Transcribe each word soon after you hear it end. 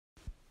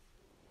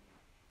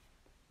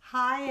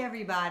Hi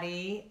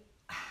everybody,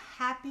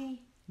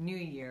 Happy New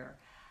Year.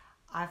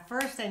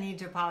 First I need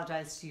to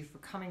apologize to you for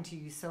coming to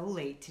you so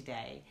late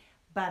today,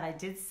 but I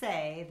did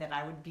say that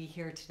I would be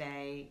here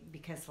today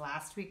because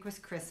last week was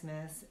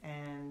Christmas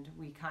and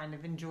we kind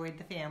of enjoyed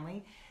the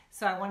family.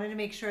 So I wanted to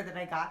make sure that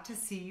I got to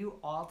see you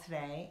all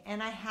today,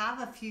 and I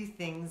have a few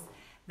things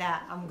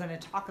that I'm going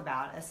to talk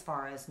about as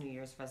far as New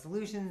Year's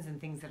resolutions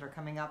and things that are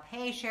coming up.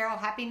 Hey Cheryl,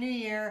 Happy New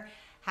Year.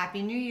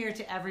 Happy New Year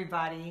to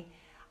everybody.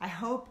 I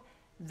hope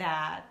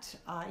that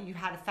you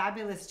had a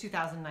fabulous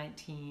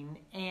 2019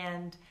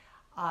 and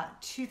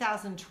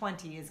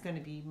 2020 is going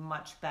to be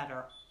much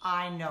better.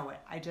 I know it.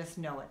 I just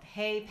know it.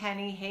 Hey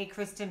Penny, hey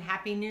Kristen,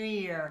 Happy New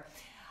Year.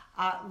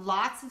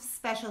 Lots of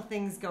special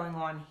things going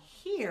on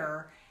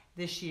here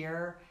this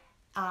year.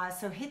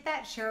 So hit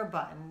that share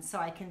button so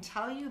I can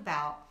tell you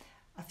about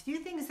a few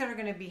things that are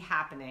going to be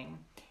happening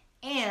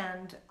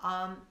and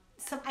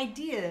some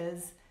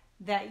ideas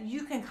that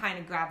you can kind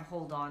of grab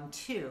hold on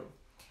too.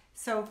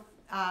 So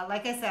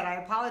like I said, I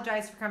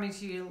apologize for coming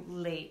to you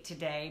late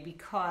today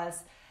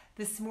because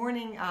this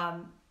morning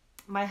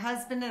my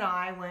husband and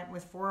I went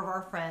with 4 of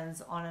our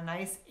friends on a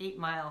nice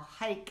 8-mile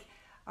hike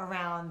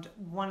around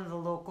one of the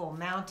local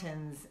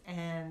mountains,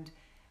 and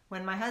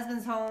when my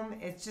husband's home,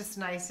 it's just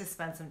nice to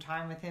spend some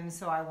time with him,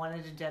 so I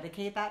wanted to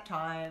dedicate that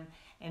time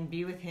and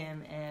be with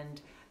him and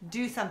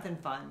do something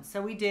fun.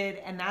 So we did,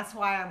 and that's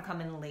why I'm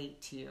coming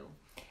late to you.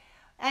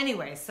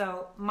 Anyway,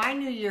 so my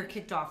new year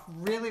kicked off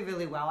really,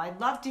 really well. I'd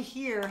love to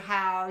hear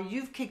how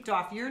you've kicked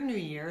off your new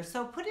year,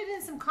 so put it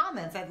in some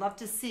comments. I'd love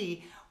to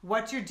see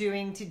what you're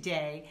doing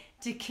today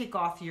to kick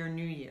off your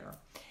new year.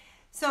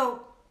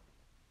 So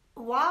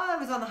while I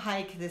was on the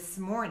hike this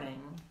morning,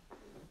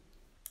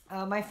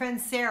 my friend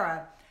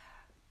Sarah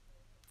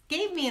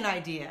gave me an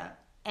idea,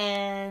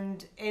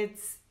 and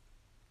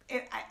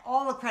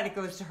all the credit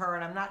goes to her,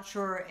 and I'm not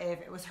sure if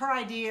it was her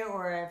idea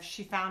or if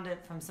she found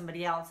it from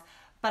somebody else,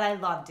 but I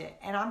loved it,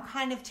 and I'm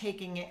kind of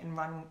taking it and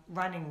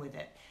running with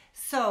it.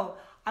 So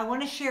I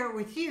want to share it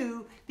with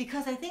you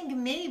because I think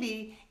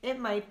maybe it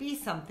might be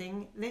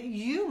something that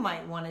you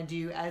might want to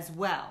do as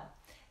well.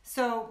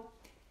 So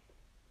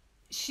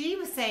she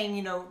was saying,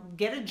 you know,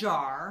 get a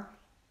jar,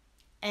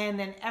 and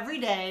then every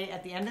day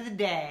at the end of the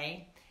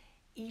day,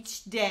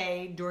 each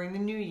day during the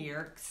new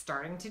year,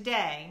 starting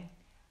today,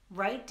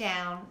 write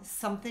down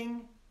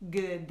something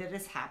good that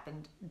has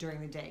happened during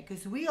the day,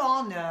 because we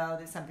all know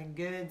that something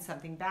good,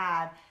 something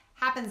bad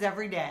happens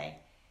every day.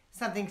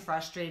 Something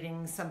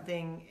frustrating,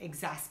 something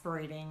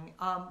exasperating,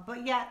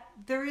 but yet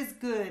there is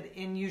good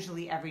in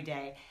usually every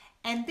day.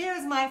 And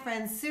there's my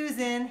friend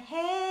Susan.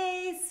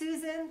 Hey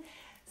Susan.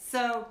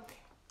 So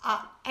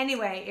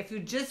anyway, if you're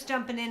just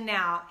jumping in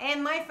now,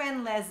 and my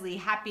friend Leslie,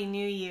 Happy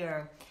New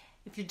Year.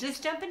 If you're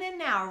just jumping in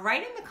now,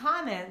 write in the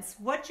comments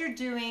what you're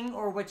doing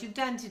or what you've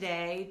done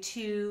today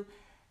to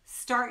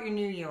start your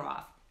new year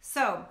off.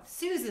 So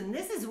Susan,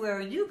 this is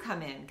where you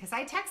come in, because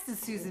I texted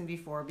Susan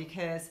before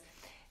because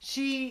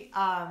she's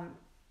kind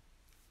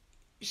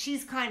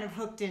of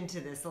hooked into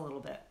this a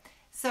little bit.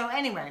 So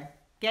anyway,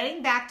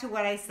 getting back to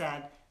what I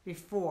said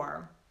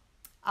before,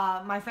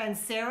 my friends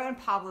Sarah and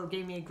Pablo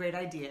gave me a great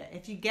idea.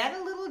 If you get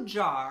a little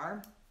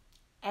jar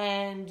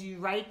and you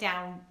write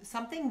down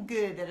something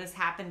good that has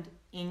happened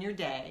in your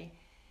day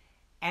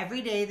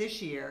every day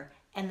this year,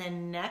 and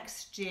then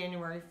next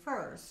January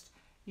 1st,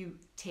 you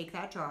take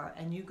that jar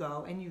and you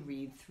go and you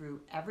read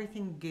through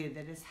everything good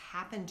that has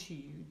happened to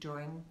you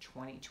during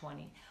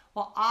 2020.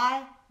 Well,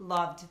 I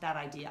loved that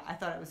idea. I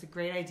thought it was a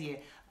great idea.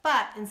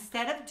 But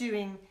instead of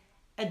doing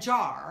a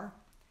jar,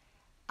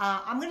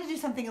 I'm going to do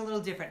something a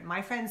little different.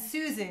 My friend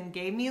Susan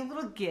gave me a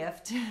little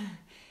gift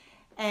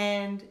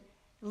and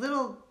a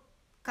little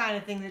kind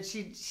of thing that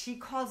she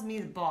calls me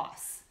the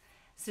boss.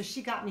 So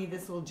she got me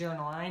this little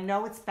journal, and I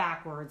know it's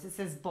backwards. It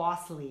says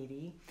Boss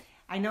Lady.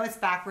 I know it's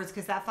backwards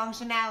because that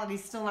functionality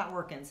is still not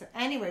working. So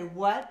anyway,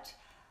 what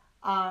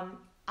I'm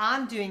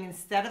doing,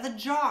 instead of a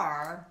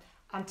jar,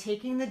 I'm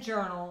taking the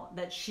journal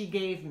that she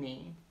gave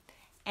me.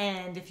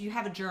 And if you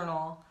have a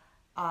journal,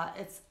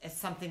 it's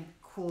something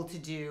cool to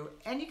do.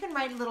 And you can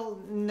write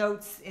little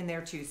notes in there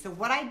too. So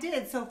what I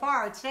did so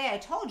far today, I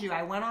told you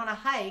I went on a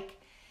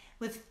hike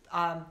with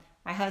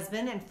my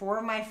husband and 4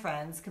 of my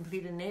friends,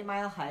 completed an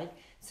 8-mile hike.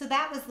 So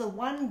that was the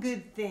one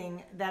good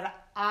thing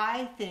that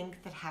I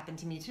think that happened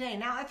to me today.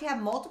 Now, if you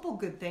have multiple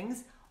good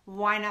things,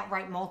 why not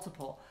write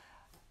multiple?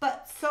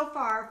 But so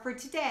far for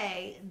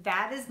today,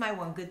 that is my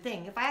one good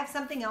thing. If I have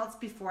something else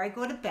before I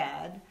go to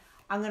bed,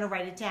 I'm going to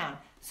write it down.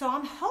 So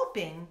I'm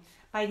hoping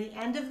by the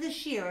end of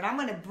this year, and I'm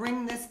going to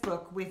bring this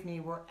book with me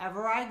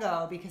wherever I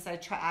go, because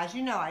as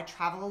you know, I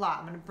travel a lot.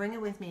 I'm going to bring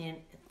it with me, and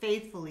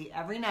faithfully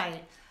every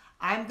night,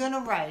 I'm going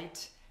to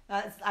write.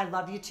 I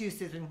love you too,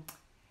 Susan.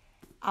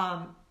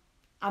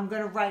 I'm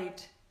going to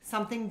write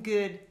something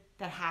good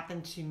that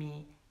happened to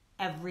me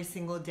every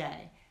single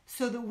day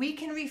so that we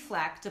can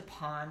reflect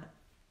upon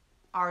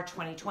our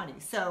 2020.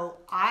 So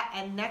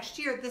and next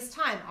year at this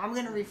time, I'm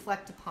going to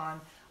reflect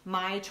upon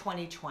my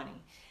 2020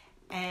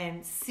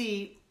 and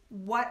see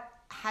what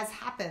has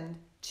happened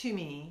to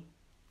me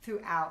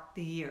throughout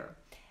the year.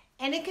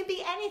 And it can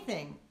be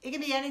anything. It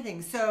can be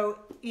anything. So,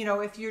 you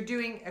know, if you're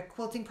doing a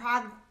quilting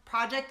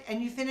project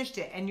and you finished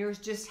it and you're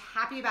just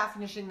happy about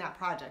finishing that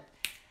project,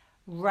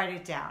 write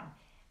it down.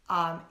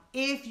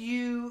 If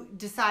you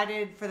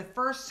decided for the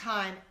first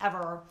time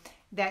ever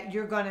that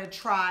you're going to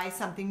try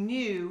something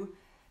new,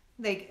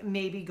 like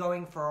maybe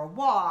going for a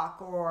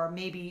walk or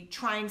maybe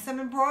trying some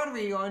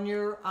embroidery on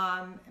your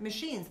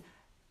machines,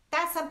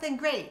 that's something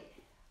great.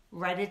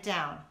 Write it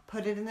down,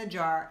 put it in the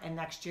jar, and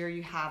next year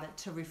you have it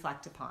to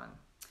reflect upon.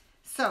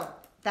 So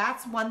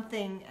that's one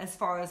thing as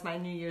far as my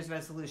New Year's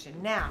resolution.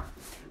 Now,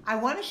 I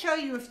want to show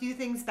you a few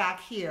things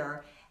back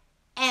here,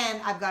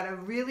 and I've got a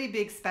really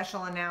big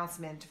special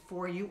announcement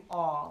for you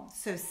all.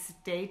 So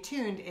stay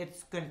tuned.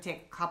 It's going to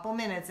take a couple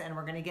minutes and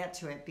we're going to get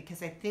to it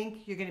because I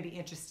think you're going to be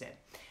interested.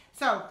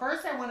 So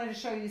first I wanted to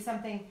show you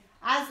something.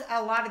 As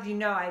a lot of you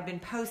know, I've been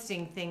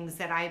posting things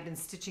that I've been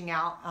stitching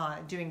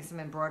out, doing some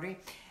embroidery.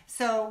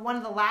 So one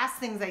of the last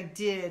things I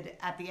did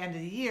at the end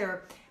of the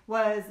year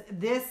was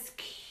this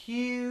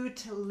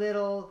cute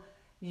little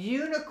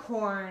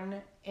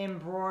unicorn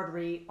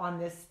embroidery on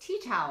this tea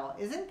towel.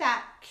 Isn't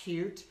that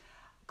cute?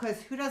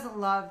 Because who doesn't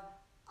love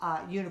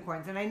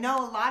unicorns? And I know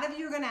a lot of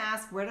you are going to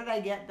ask, where did I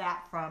get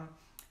that from?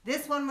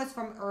 This one was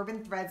from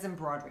Urban Threads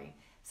Embroidery.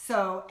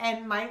 So,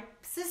 and my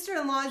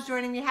sister-in-law is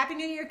joining me. Happy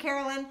New Year,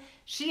 Carolyn.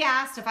 She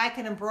asked if I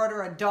could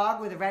embroider a dog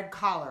with a red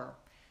collar.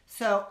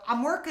 So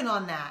I'm working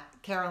on that,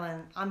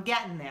 Carolyn. I'm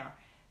getting there.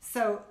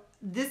 So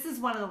this is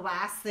one of the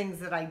last things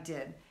that I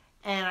did,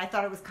 and I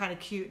thought it was kind of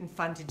cute and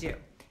fun to do.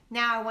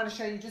 Now I want to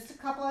show you just a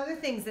couple other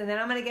things, and then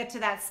I'm going to get to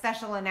that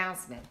special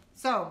announcement.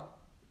 So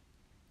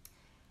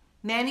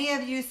many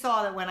of you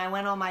saw that when I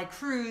went on my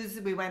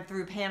cruise, we went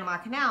through Panama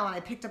Canal, and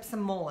I picked up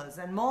some molas.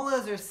 And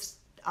molas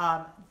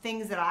are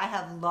things that I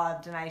have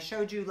loved, and I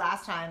showed you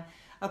last time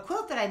a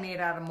quilt that I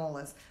made out of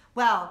molas.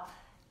 Well,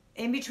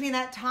 in between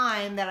that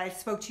time that I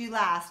spoke to you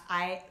last,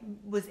 I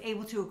was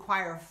able to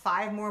acquire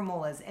 5 more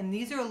molas, and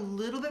these are a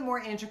little bit more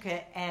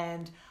intricate,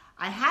 and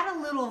I had a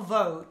little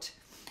vote,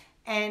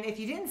 and if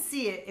you didn't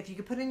see it, if you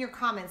could put in your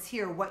comments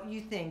here what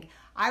you think.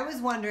 I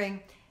was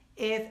wondering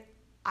if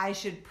I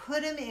should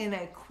put them in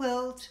a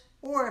quilt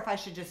or if I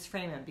should just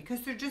frame them,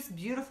 because they're just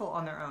beautiful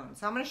on their own.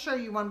 So I'm going to show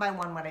you one by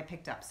one what I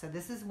picked up. So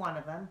this is one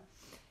of them.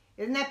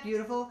 Isn't that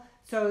beautiful?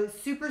 So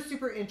super,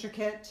 super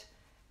intricate.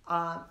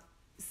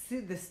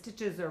 See, the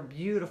stitches are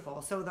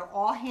beautiful. So they're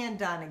all hand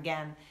done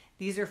again.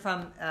 These are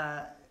from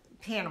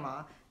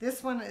Panama.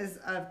 This one is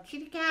of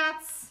kitty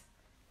cats,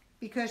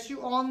 because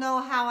you all know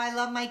how I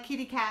love my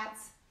kitty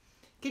cats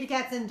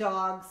and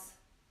dogs.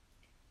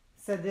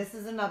 So this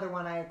is another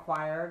one I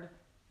acquired.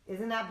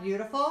 Isn't that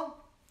beautiful?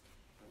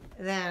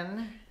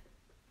 Then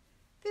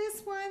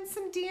this one,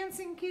 some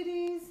dancing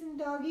kitties and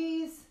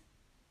doggies.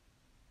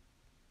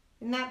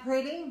 Isn't that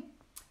pretty?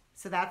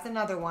 So that's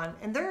another one.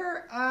 And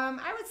they're,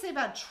 I would say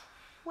about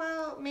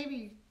 12,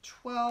 maybe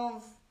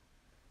 12,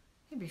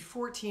 maybe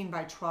 14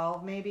 by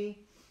 12 maybe.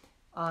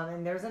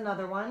 And there's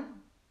another one.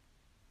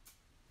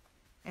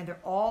 And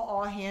they're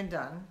all hand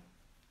done.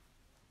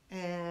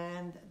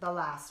 And the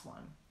last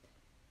one.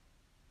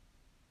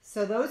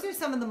 So those are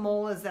some of the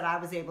molas that I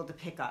was able to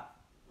pick up.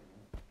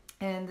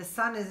 And the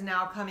sun is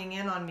now coming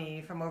in on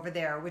me from over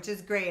there, which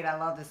is great. I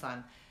love the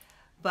sun.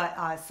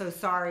 But so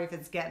sorry if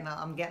it's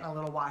I'm getting a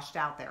little washed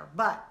out there.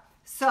 But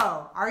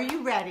so are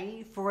you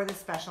ready for the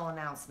special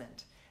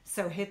announcement?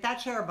 So hit that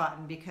share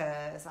button,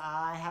 because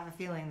I have a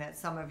feeling that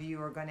some of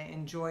you are going to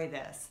enjoy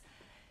this.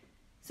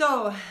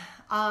 So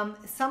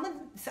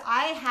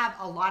I have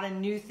a lot of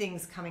new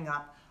things coming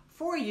up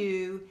for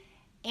you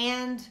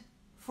and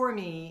for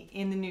me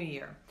in the new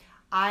year.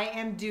 I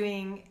am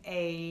doing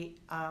a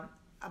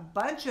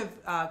bunch of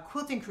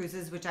quilting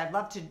cruises, which I'd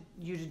love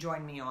you to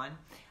join me on.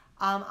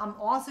 I'm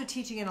also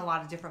teaching in a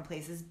lot of different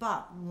places,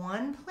 but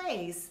one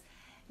place,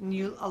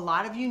 a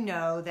lot of you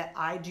know that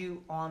I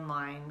do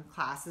online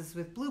classes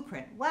with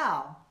Blueprint.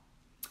 Well,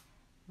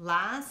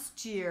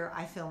 last year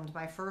I filmed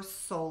my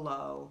first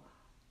solo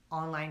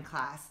online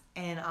class,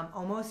 and I'm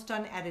almost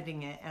done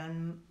editing it,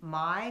 and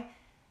my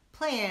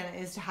plan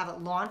is to have it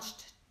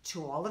launched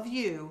to all of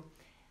you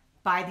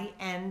by the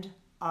end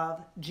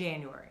of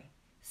January.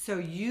 So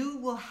you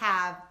will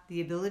have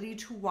the ability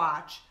to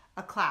watch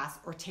a class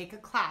or take a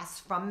class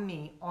from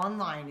me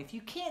online. If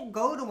you can't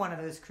go to one of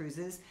those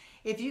cruises,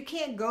 if you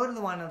can't go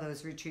to one of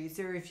those retreats,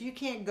 or if you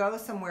can't go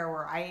somewhere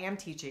where I am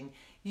teaching,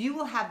 you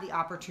will have the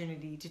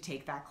opportunity to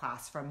take that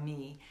class from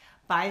me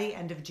by the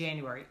end of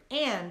January.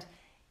 And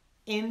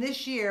in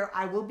this year,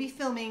 I will be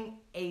filming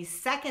a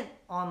second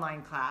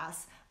online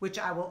class, which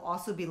I will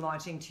also be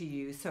launching to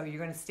you. So you're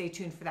going to stay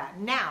tuned for that.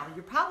 Now,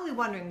 you're probably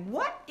wondering,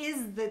 what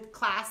is the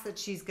class that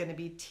she's going to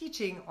be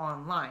teaching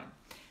online?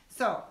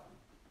 So,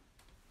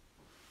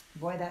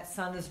 boy, that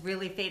sun is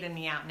really fading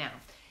me out now.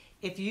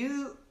 If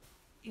you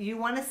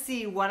want to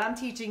see what I'm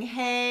teaching,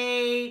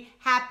 hey,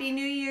 Happy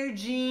New Year,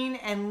 Jean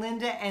and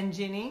Linda and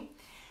Ginny.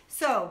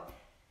 So,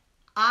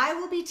 I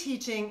will be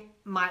teaching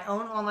my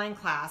own online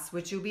class,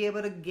 which you'll be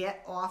able to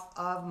get off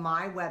of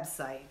my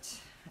website.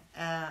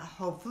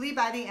 hopefully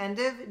by the end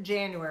of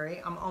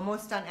January. I'm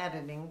almost done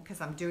editing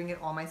because I'm doing it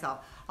all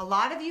myself. A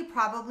lot of you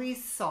probably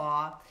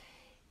saw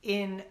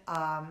in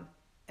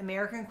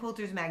American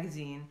Quilters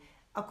magazine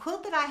a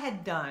quilt that I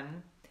had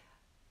done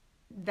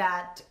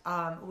that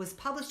was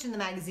published in the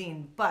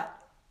magazine,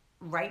 but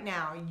right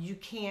now you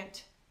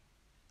can't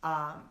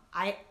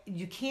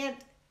you can't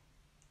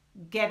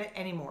get it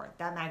anymore,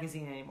 that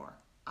magazine anymore.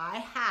 I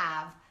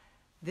have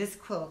this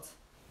quilt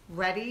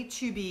ready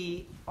to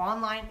be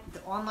online,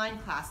 the online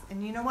class.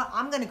 And you know what?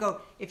 I'm going to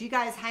go, if you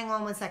guys hang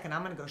on one second,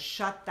 I'm going to go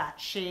shut that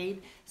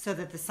shade so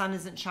that the sun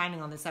isn't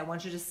shining on this. I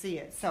want you to see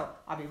it. So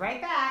I'll be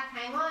right back.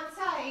 Hang on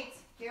tight.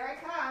 Here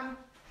I come.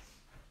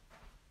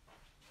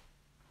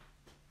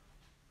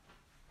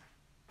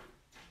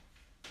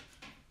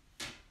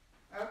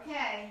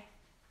 Okay.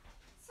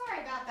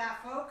 Sorry about that,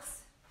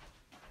 folks.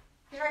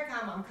 Here I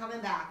come. I'm coming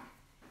back.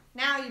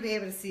 Now you'll be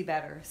able to see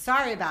better.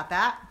 Sorry about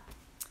that.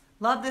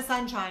 Love the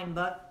sunshine,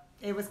 but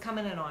it was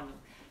coming in on me.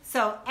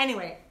 So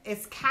anyway,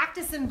 it's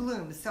Cactus in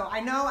Bloom. So I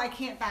know I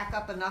can't back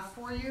up enough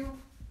for you,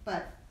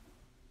 but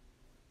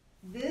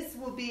this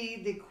will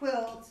be the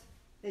quilt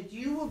that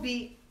you will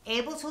be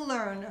able to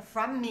learn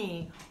from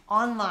me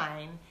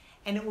online,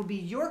 and it will be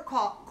your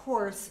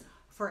course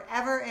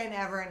forever and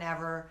ever and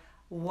ever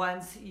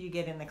once you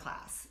get in the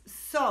class.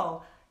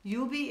 So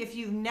you'll be, if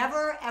you've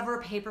never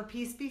ever paper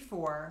pieced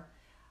before,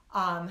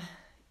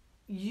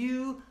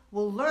 you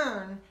will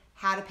learn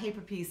how to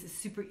paper piece a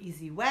super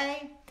easy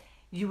way.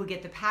 You will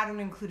get the pattern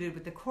included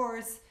with the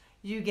course.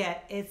 You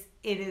get, it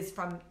is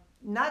from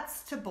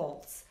nuts to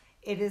bolts.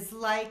 It is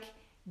like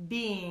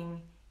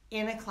being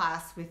in a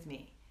class with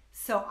me.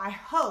 So I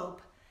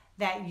hope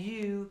that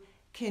you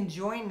can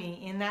join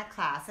me in that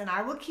class, and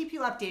I will keep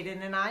you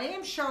updated. And I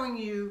am showing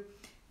you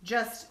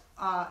just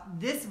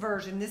this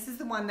version. This is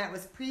the one that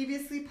was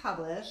previously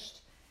published.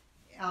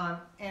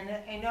 And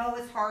I know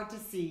it's hard to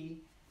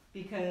see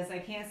because I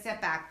can't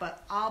step back,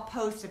 but I'll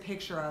post a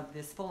picture of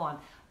this full on.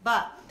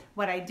 But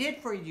what I did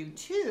for you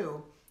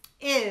too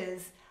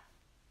is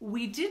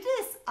we did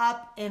this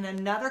up in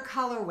another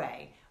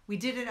colorway. We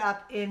did it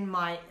up in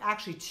my,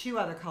 actually two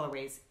other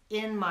colorways,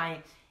 in my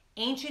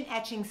Ancient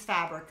Etchings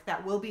fabric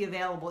that will be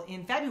available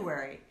in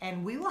February,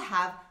 and we will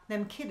have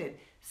them kitted.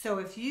 So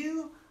if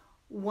you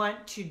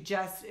want to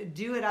just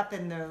do it up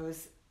in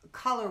those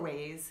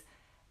colorways,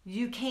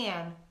 you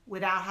can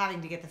without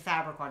having to get the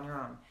fabric on your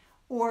own.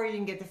 Or you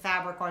can get the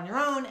fabric on your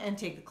own and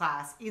take the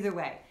class, either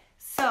way.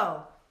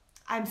 So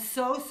I'm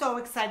so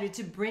excited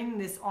to bring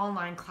this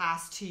online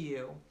class to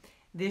you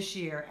this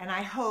year, and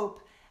I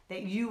hope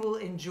that you will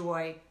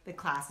enjoy the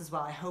class as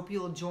well. I hope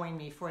you'll join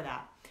me for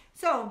that.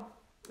 So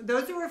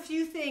those are a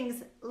few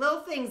things,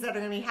 little things that are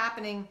going to be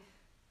happening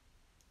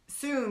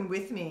soon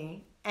with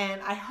me,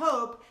 and I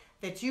hope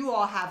that you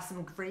all have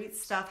some great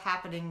stuff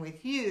happening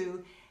with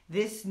you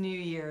this New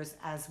Year's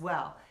as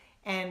well.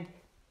 And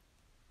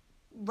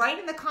write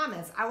in the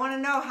comments, I want to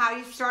know how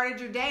you started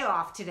your day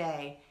off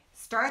today.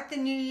 Start the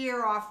new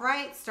year off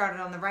right, start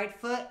it on the right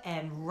foot,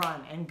 and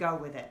run and go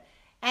with it.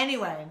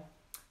 Anyway,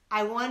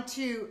 I want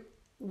to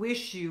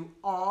wish you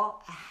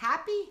all a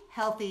happy,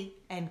 healthy,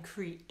 and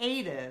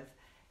creative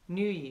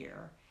New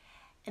Year.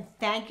 And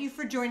thank you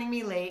for joining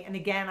me late. And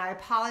again, I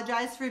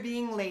apologize for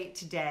being late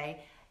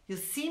today. You'll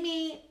see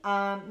me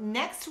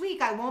next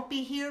week. I won't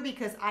be here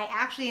because I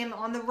actually am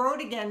on the road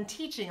again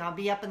teaching. I'll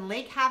be up in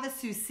Lake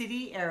Havasu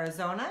City,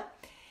 Arizona.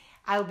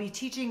 I'll be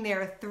teaching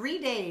there 3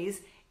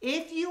 days.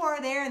 If you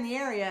are there in the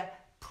area,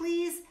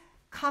 please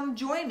come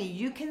join me.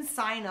 You can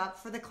sign up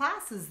for the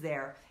classes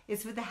there.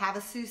 It's with the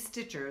Havasu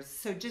Stitchers.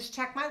 So just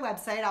check my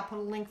website. I'll put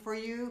a link for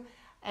you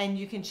and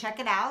you can check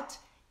it out.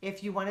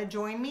 If you want to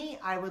join me,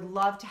 I would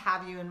love to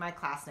have you in my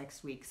class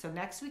next week. So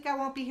next week I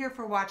won't be here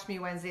for Watch Me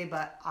Wednesday,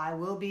 but I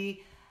will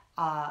be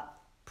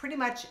pretty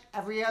much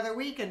every other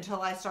week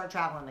until I start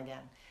traveling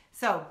again.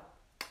 So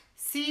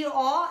see you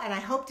all, and I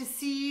hope to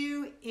see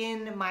you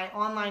in my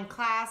online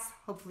class,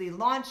 hopefully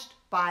launched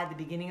by the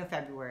beginning of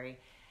February.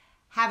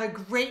 Have a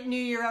great New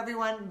Year,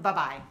 everyone.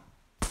 Bye-bye.